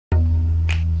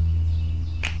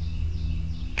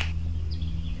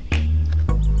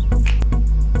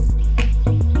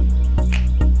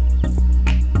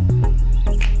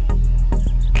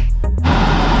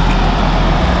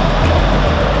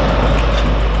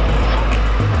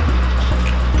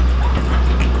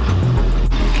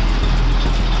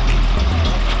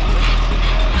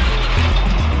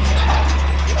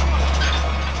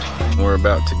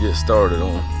about to get started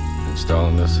on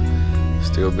installing this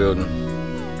steel building.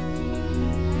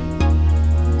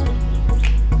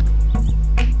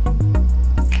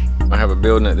 I have a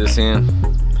building at this end,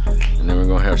 and then we're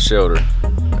gonna have shelter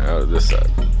out of this side.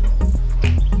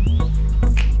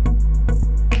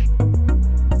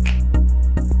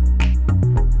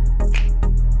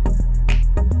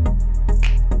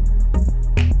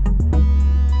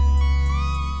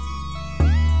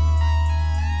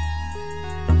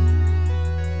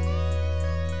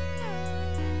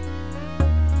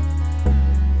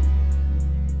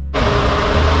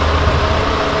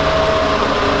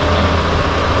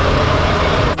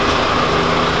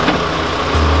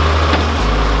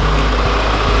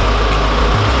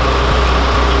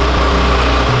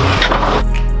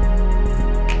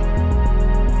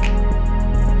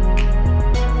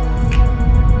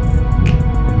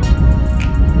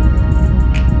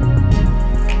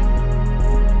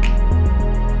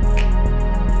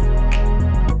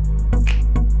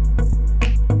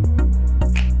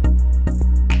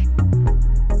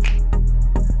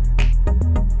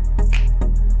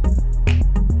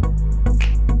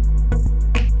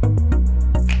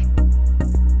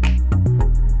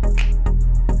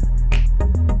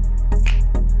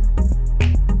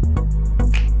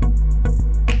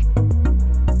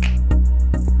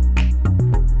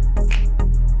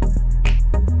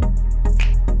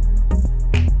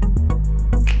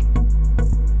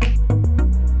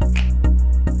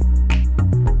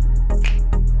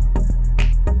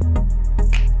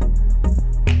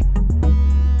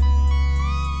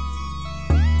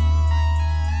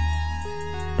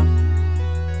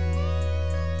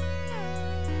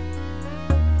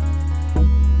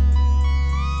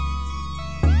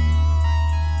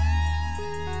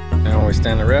 Now when we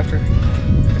stand the rafter,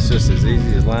 it's just as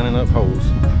easy as lining up holes.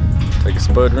 Take a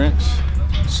spud wrench,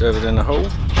 shove it in the hole,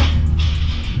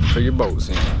 put your bolts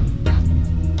in.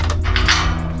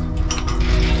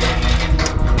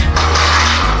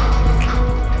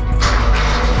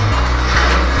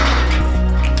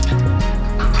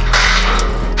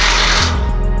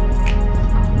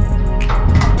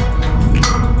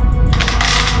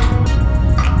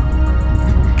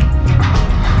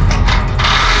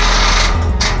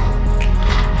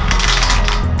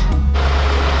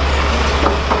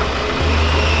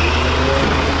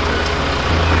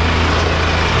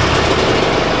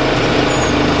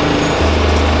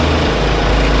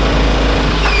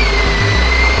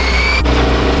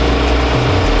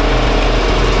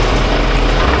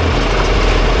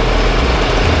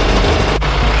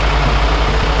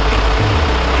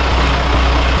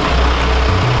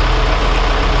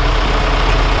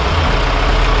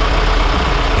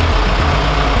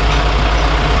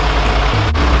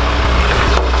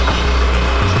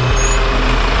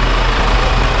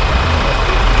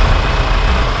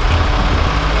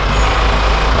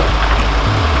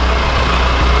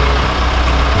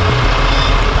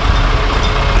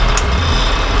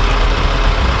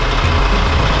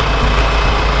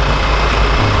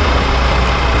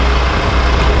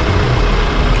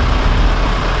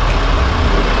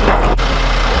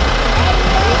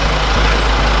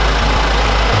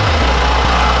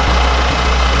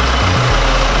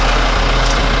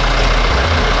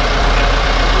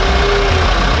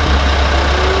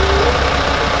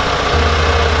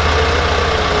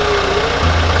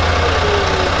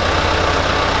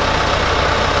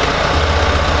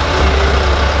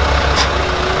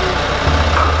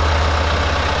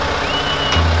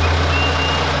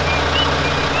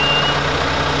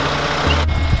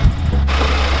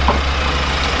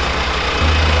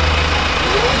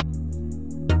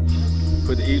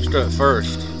 Put the eave strut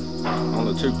first on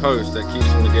the 2 posts. That keeps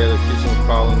them together, keeps them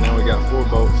falling. Now we got 4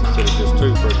 bolts instead of just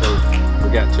 2 because we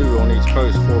got 2 on each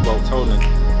post, 4 bolts holding.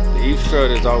 The eave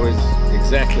strut is always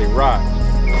exactly right,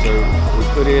 so we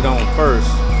put it on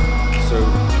first so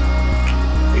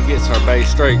it gets our base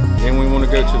straight. Then we want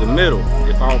to go to the middle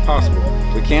if all possible.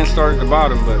 We can start at the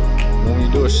bottom, but when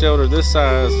you do a shelter this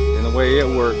size and the way it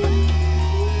works,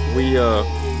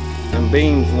 them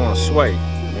beams want to sway.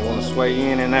 They want to sway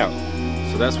in and out.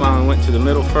 So that's why we went to the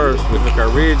middle first. We hook our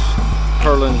ridge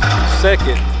purlin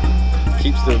second,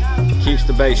 keeps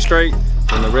the base straight,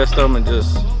 and the rest of them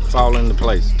just fall into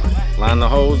place. Line the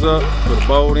holes up, put a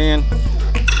bolt in,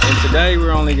 and today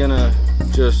we're only gonna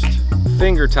just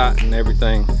finger tighten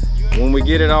everything. When we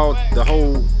get it all, the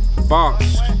whole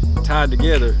box tied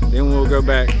together, then we'll go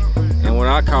back and what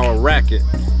I call a racket.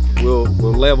 We'll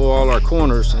level all our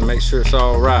corners and make sure it's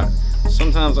all right.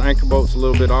 Sometimes the anchor bolt's a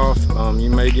little bit off. You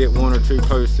may get 1 or 2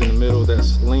 posts in the middle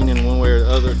that's leaning one way or the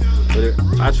other,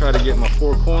 but I try to get my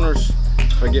 4 corners.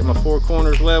 If I get my 4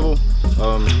 corners level,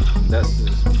 that's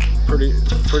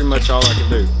pretty much all I could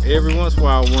do. Every once in a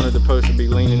while I wanted the post to be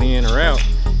leaning in or out,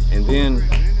 and then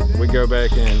we go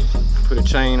back and put a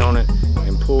chain on it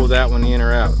and pull that one in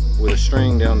or out with a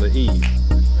string down the eave.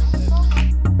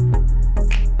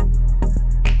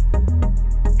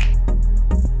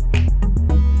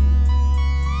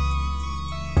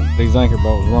 These anchor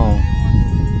bolts wrong.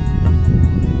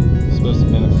 It's supposed to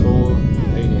have been a full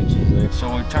 8 inches there.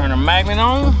 So we turn the magnet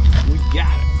on.